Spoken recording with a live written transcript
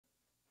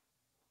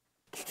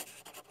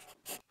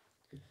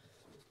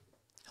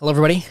Hello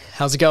everybody,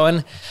 how's it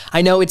going?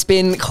 I know it's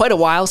been quite a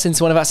while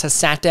since one of us has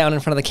sat down in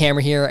front of the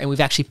camera here and we've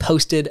actually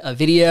posted a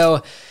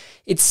video.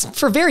 It's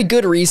for very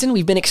good reason.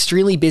 We've been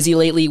extremely busy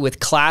lately with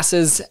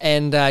classes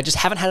and just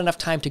haven't had enough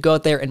time to go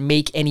out there and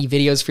make any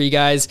videos for you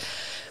guys.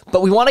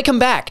 But we want to come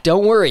back,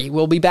 don't worry.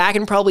 We'll be back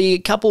in probably a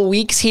couple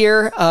weeks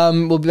here.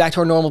 We'll be back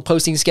to our normal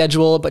posting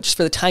schedule, but just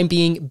for the time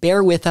being,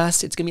 bear with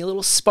us. It's gonna be a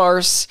little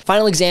sparse.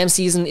 Final exam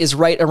season is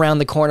right around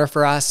the corner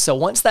for us. So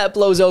once that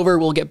blows over,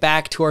 we'll get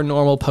back to our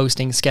normal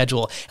posting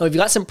schedule. And we've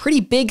got some pretty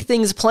big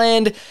things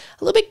planned,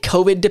 a little bit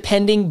COVID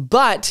depending,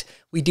 but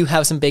we do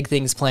have some big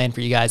things planned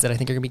for you guys that I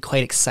think are gonna be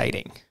quite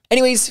exciting.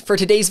 Anyways, for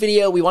today's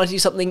video, we wanted to do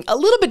something a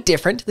little bit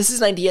different. This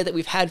is an idea that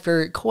we've had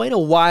for quite a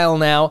while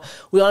now.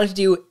 We wanted to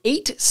do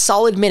 8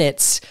 solid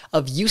minutes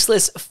of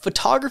useless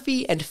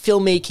photography and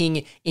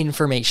filmmaking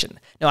information.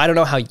 Now, I don't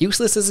know how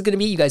useless this is gonna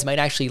be. You guys might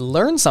actually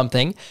learn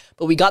something,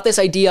 but we got this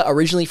idea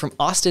originally from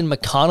Austin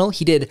McConnell.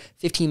 He did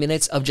 15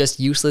 minutes of just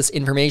useless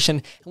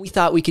information, and we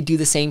thought we could do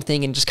the same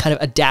thing and just kind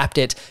of adapt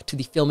it to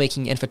the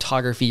filmmaking and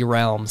photography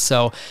realm.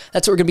 So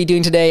that's what we're gonna be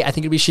doing today. I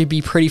think it should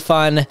be pretty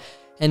fun.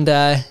 And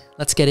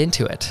let's get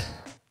into it.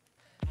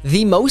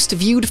 The most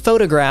viewed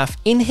photograph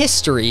in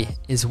history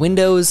is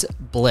Windows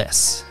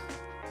Bliss.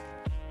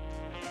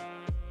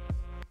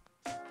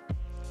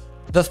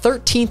 The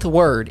 13th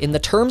word in the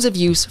terms of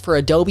use for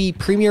Adobe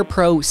Premiere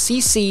Pro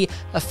CC,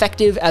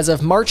 effective as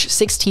of March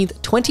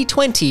 16th,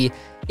 2020,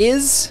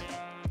 is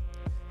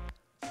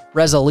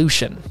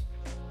resolution.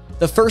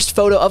 The first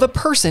photo of a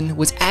person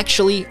was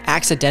actually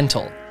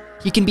accidental.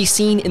 He can be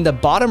seen in the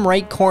bottom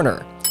right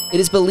corner. It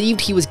is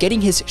believed he was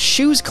getting his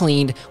shoes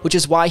cleaned, which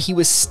is why he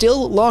was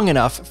still long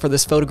enough for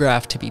this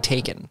photograph to be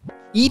taken.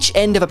 Each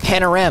end of a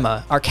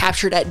panorama are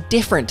captured at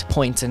different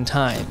points in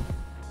time.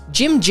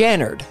 Jim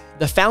Jannard,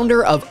 the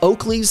founder of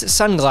Oakley's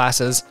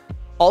Sunglasses,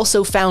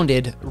 also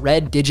founded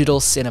Red Digital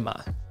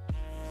Cinema.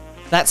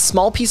 That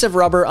small piece of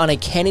rubber on a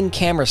Canon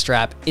camera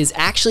strap is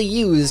actually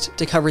used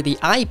to cover the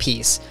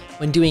eyepiece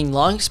when doing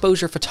long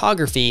exposure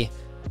photography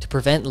to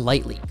prevent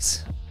light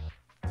leaks.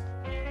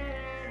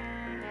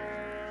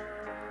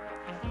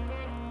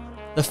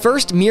 The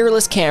first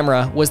mirrorless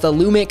camera was the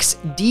Lumix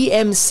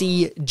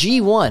DMC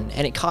G1,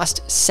 and it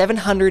cost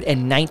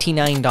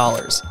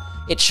 $799.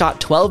 It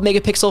shot 12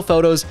 megapixel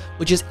photos,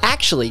 which is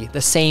actually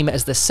the same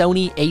as the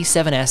Sony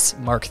A7S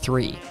Mark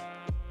III.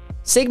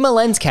 Sigma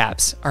lens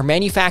caps are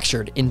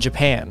manufactured in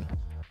Japan.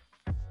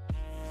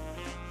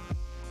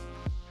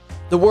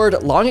 The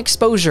word long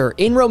exposure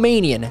in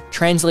Romanian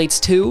translates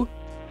to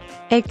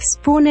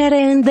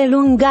expunere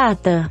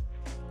îndelungată.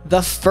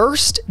 The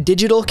first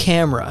digital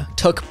camera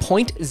took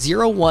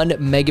 0.01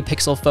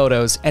 megapixel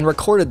photos and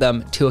recorded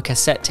them to a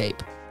cassette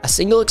tape. A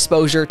single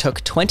exposure took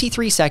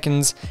 23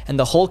 seconds and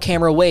the whole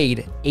camera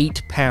weighed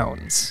 8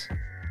 pounds.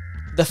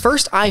 The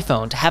first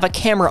iPhone to have a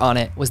camera on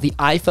it was the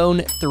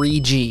iPhone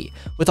 3G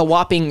with a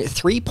whopping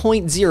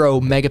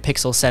 3.0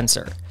 megapixel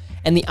sensor.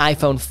 And the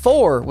iPhone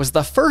 4 was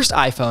the first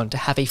iPhone to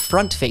have a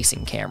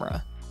front-facing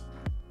camera.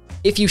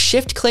 If you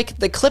shift-click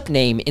the clip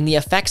name in the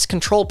effects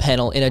control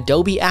panel in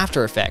Adobe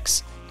After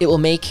Effects, it will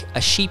make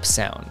a sheep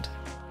sound.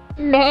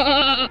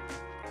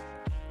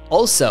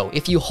 Also,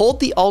 if you hold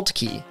the Alt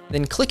key,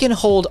 then click and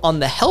hold on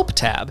the Help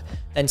tab,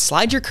 then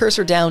slide your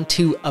cursor down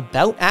to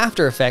About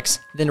After Effects,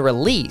 then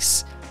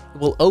Release,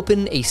 it will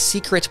open a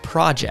secret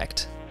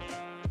project.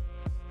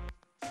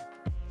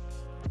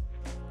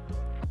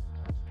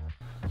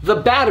 The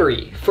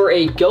battery for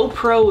a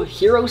GoPro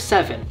Hero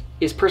 7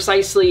 is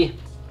precisely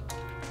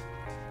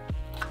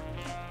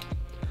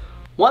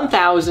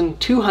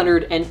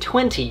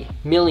 1,220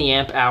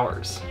 milliamp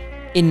hours.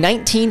 In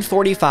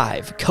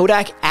 1945,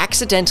 Kodak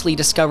accidentally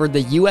discovered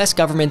the US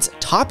government's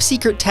top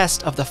secret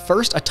test of the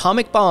first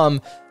atomic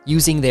bomb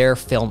using their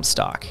film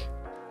stock.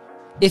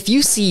 If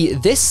you see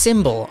this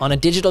symbol on a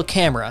digital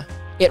camera,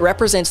 it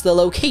represents the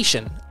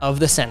location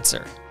of the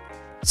sensor.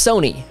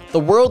 Sony, the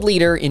world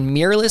leader in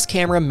mirrorless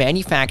camera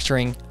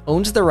manufacturing,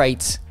 owns the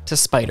rights to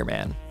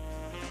Spider-Man.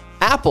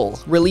 Apple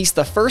released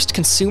the first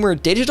consumer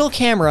digital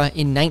camera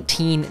in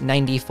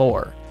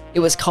 1994. It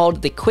was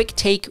called the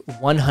QuickTake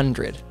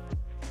 100.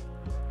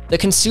 The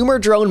consumer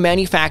drone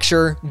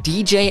manufacturer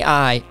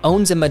DJI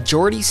owns a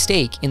majority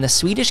stake in the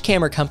Swedish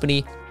camera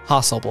company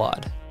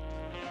Hasselblad.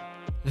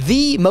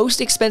 The most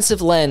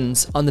expensive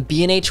lens on the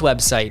B&H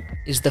website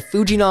is the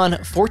Fujinon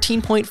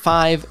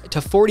 14.5 to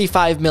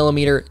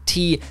 45mm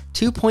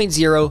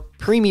T2.0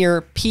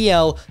 Premier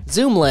PL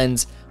zoom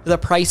lens with a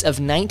price of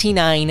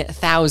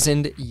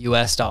 $99,000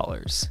 US.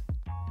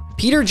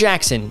 Peter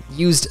Jackson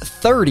used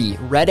 30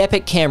 Red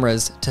Epic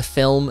cameras to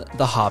film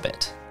The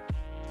Hobbit.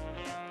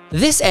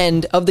 This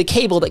end of the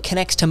cable that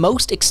connects to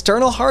most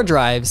external hard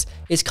drives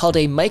is called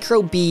a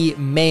micro B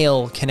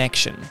male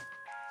connection.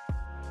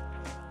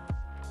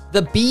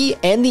 The B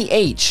and the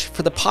H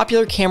for the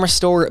popular camera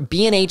store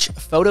B&H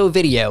Photo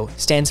Video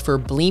stands for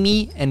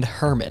Bleemy and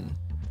Herman.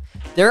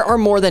 There are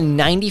more than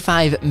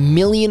 95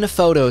 million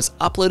photos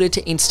uploaded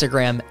to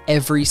Instagram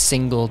every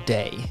single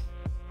day.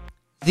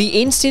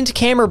 The instant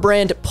camera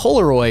brand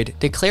Polaroid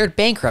declared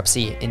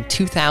bankruptcy in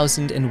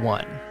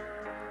 2001.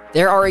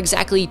 There are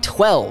exactly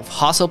 12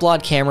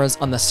 Hasselblad cameras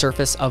on the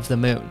surface of the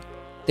moon.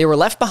 They were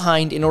left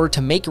behind in order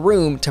to make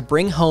room to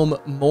bring home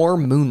more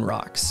moon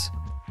rocks.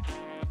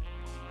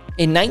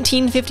 In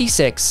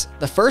 1956,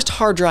 the first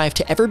hard drive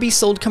to ever be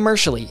sold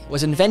commercially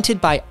was invented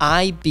by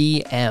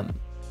IBM.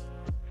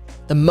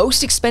 The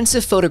most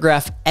expensive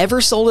photograph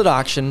ever sold at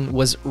auction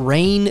was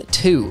Rain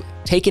 2,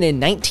 taken in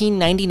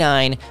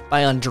 1999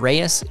 by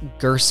Andreas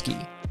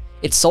Gursky.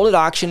 It sold at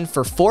auction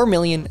for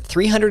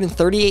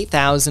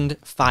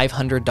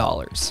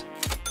 $4,338,500.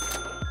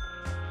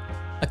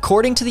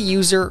 According to the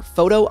user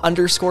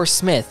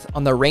Photo_Smith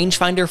on the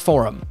Rangefinder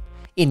forum,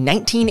 in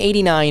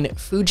 1989,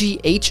 Fuji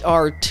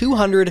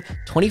HR200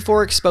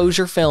 24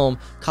 exposure film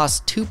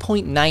cost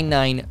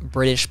 2.99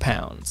 British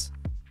pounds.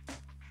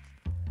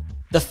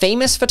 The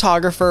famous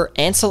photographer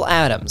Ansel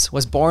Adams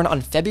was born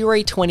on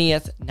February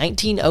 20th,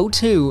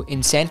 1902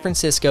 in San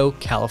Francisco,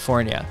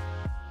 California.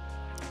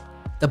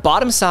 The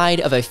bottom side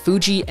of a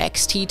Fuji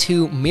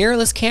X-T2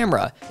 mirrorless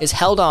camera is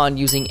held on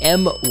using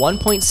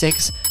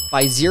M1.6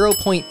 by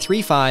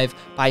 0.35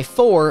 by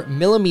 4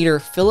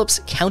 mm Phillips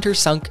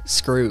countersunk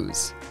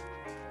screws.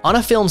 On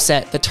a film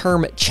set, the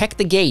term check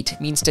the gate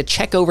means to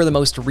check over the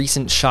most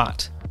recent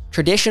shot.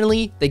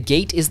 Traditionally, the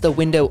gate is the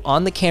window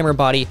on the camera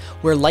body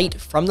where light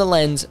from the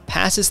lens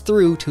passes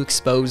through to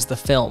expose the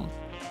film.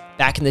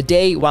 Back in the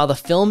day, while the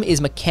film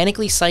is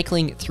mechanically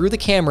cycling through the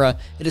camera,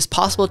 it is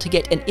possible to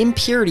get an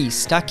impurity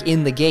stuck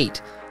in the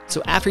gate.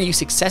 So after you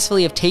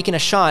successfully have taken a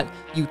shot,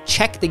 you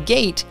check the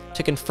gate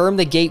to confirm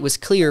the gate was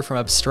clear from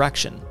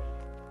obstruction.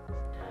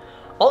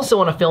 Also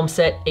on a film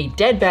set, a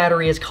dead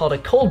battery is called a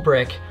cold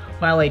brick,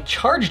 while a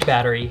charged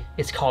battery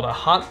is called a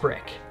hot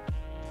brick.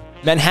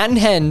 Manhattan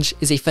Henge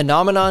is a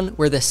phenomenon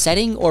where the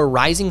setting or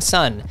rising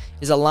sun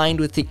is aligned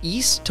with the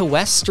east to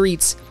west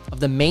streets of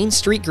the main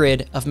street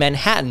grid of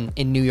Manhattan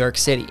in New York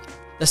City.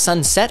 The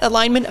sunset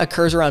alignment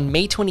occurs around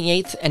May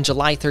 28th and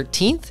July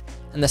 13th,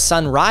 and the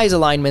sunrise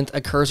alignment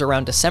occurs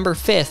around December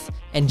 5th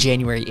and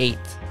January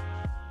 8th.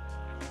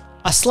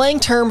 A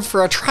slang term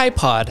for a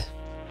tripod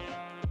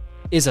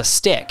is a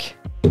stick.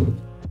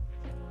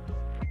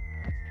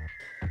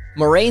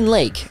 Moraine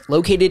Lake,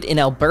 located in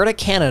Alberta,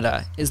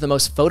 Canada, is the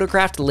most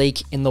photographed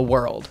lake in the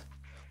world.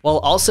 While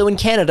also in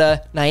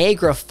Canada,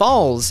 Niagara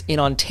Falls in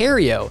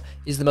Ontario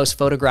is the most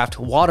photographed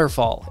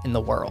waterfall in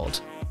the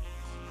world.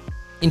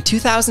 In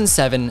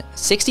 2007,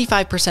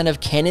 65%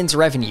 of Canon's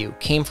revenue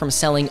came from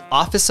selling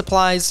office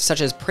supplies such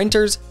as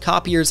printers,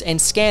 copiers,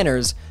 and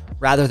scanners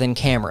rather than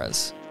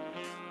cameras.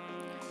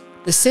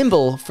 The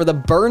symbol for the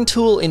burn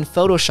tool in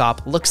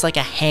Photoshop looks like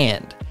a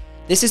hand.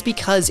 This is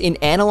because in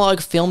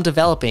analog film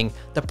developing,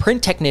 the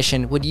print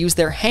technician would use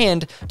their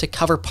hand to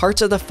cover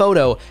parts of the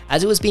photo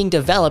as it was being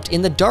developed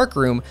in the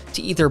darkroom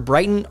to either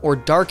brighten or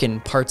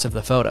darken parts of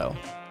the photo.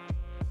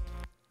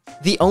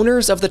 The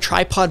owners of the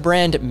tripod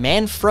brand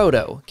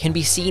Manfrotto can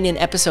be seen in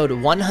episode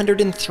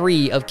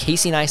 103 of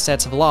Casey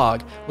Neistat's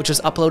vlog, which was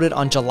uploaded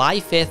on July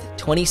 5th,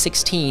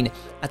 2016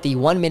 at the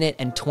 1 minute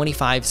and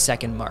 25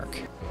 second mark.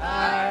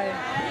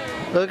 Hi.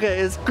 Okay,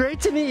 it's great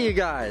to meet you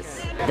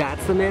guys.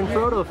 That's the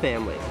Manfrotto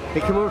family.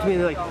 They come over to me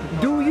and they're like,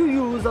 do you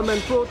use a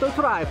Manfrotto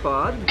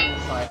tripod?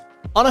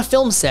 On a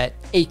film set,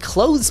 a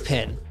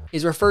clothespin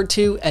is referred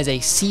to as a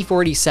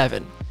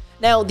C-47.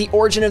 Now, the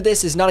origin of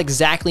this is not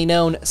exactly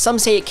known. Some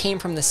say it came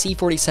from the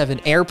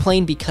C-47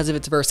 airplane because of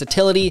its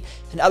versatility,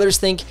 and others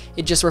think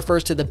it just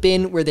refers to the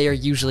bin where they are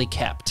usually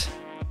kept.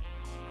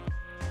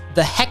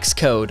 The hex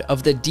code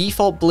of the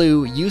default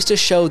blue used to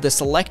show the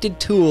selected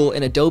tool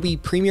in Adobe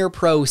Premiere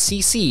Pro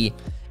CC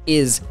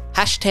is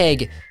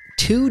hashtag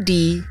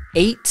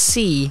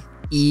 2D8CEB.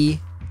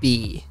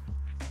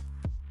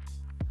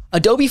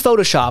 Adobe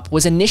Photoshop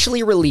was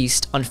initially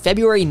released on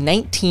February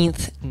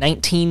 19th,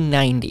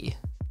 1990.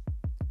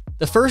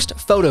 The first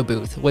photo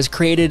booth was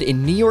created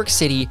in New York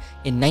City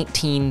in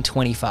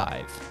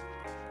 1925.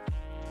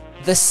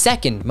 The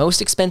second most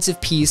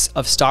expensive piece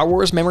of Star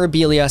Wars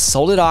memorabilia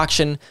sold at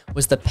auction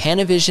was the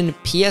Panavision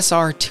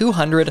PSR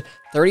 200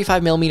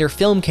 35mm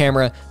film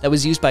camera that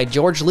was used by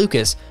George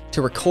Lucas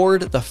to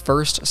record the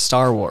first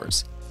Star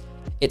Wars.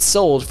 It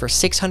sold for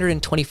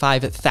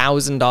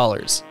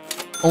 $625,000.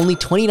 Only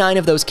 29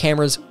 of those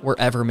cameras were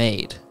ever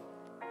made.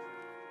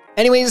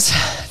 Anyways,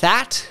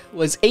 that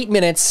was 8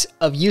 minutes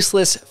of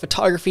useless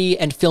photography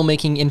and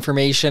filmmaking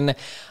information.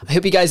 I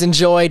hope you guys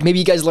enjoyed. Maybe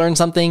you guys learned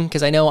something,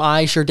 because I know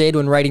I sure did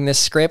when writing this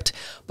script.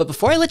 But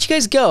before I let you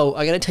guys go,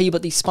 I gotta tell you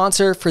about the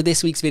sponsor for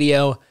this week's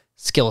video,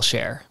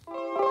 Skillshare.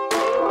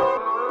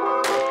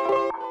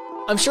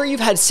 I'm sure you've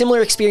had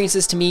similar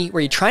experiences to me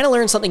where you're trying to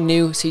learn something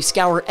new, so you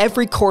scour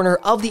every corner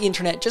of the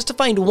internet just to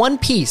find one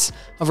piece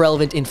of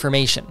relevant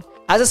information.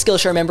 As a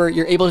Skillshare member,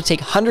 you're able to take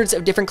hundreds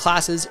of different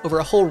classes over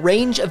a whole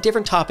range of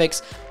different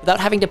topics without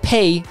having to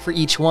pay for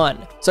each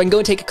one. So I can go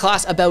and take a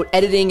class about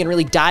editing and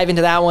really dive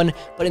into that one,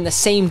 but in the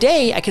same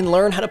day, I can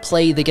learn how to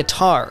play the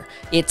guitar.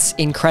 It's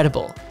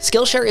incredible.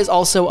 Skillshare is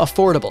also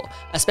affordable,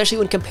 especially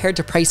when compared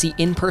to pricey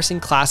in-person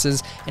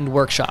classes and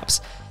workshops.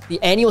 The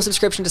annual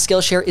subscription to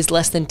Skillshare is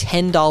less than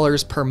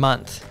 $10 per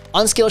month.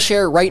 On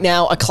Skillshare right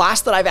now, a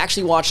class that I've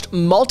actually watched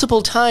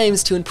multiple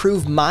times to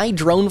improve my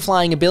drone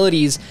flying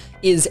abilities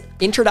is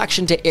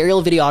Introduction to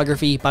Aerial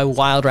Videography by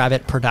Wild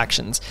Rabbit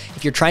Productions.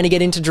 If you're trying to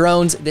get into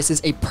drones, this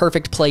is a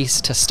perfect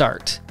place to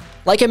start.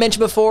 Like I mentioned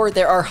before,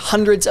 there are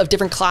hundreds of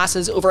different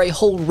classes over a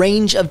whole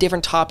range of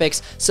different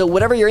topics, so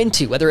whatever you're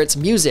into, whether it's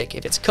music,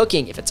 if it's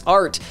cooking, if it's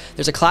art,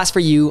 there's a class for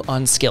you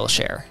on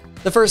Skillshare.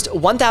 The first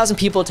 1,000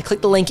 people to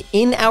click the link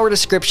in our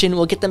description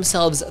will get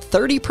themselves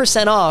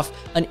 30% off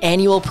an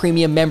annual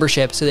premium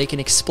membership so they can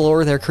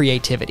explore their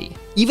creativity.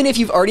 Even if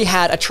you've already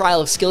had a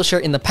trial of Skillshare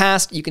in the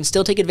past, you can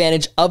still take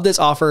advantage of this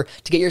offer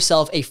to get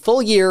yourself a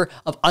full year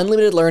of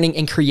unlimited learning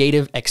and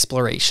creative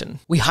exploration.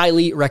 We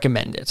highly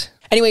recommend it.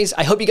 Anyways,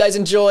 I hope you guys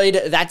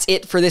enjoyed. That's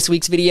it for this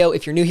week's video.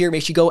 If you're new here,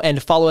 make sure you go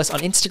and follow us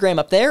on Instagram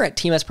up there at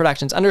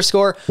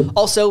TMSProductions_.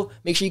 Also,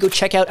 make sure you go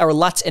check out our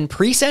LUTs and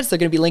presets. They're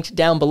gonna be linked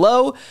down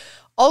below.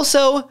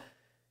 Also,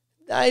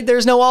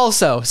 there's no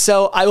also.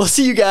 So I will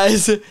see you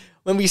guys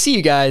when we see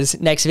you guys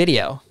next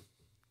video.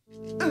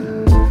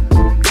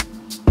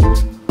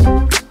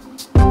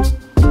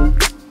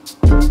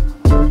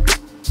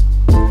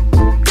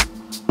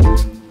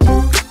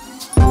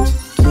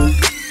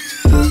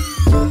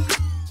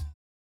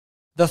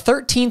 The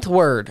 13th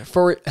word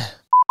for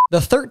the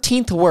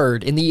 13th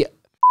word in the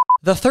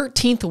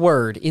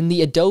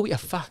Adobe.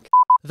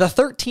 The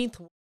 13th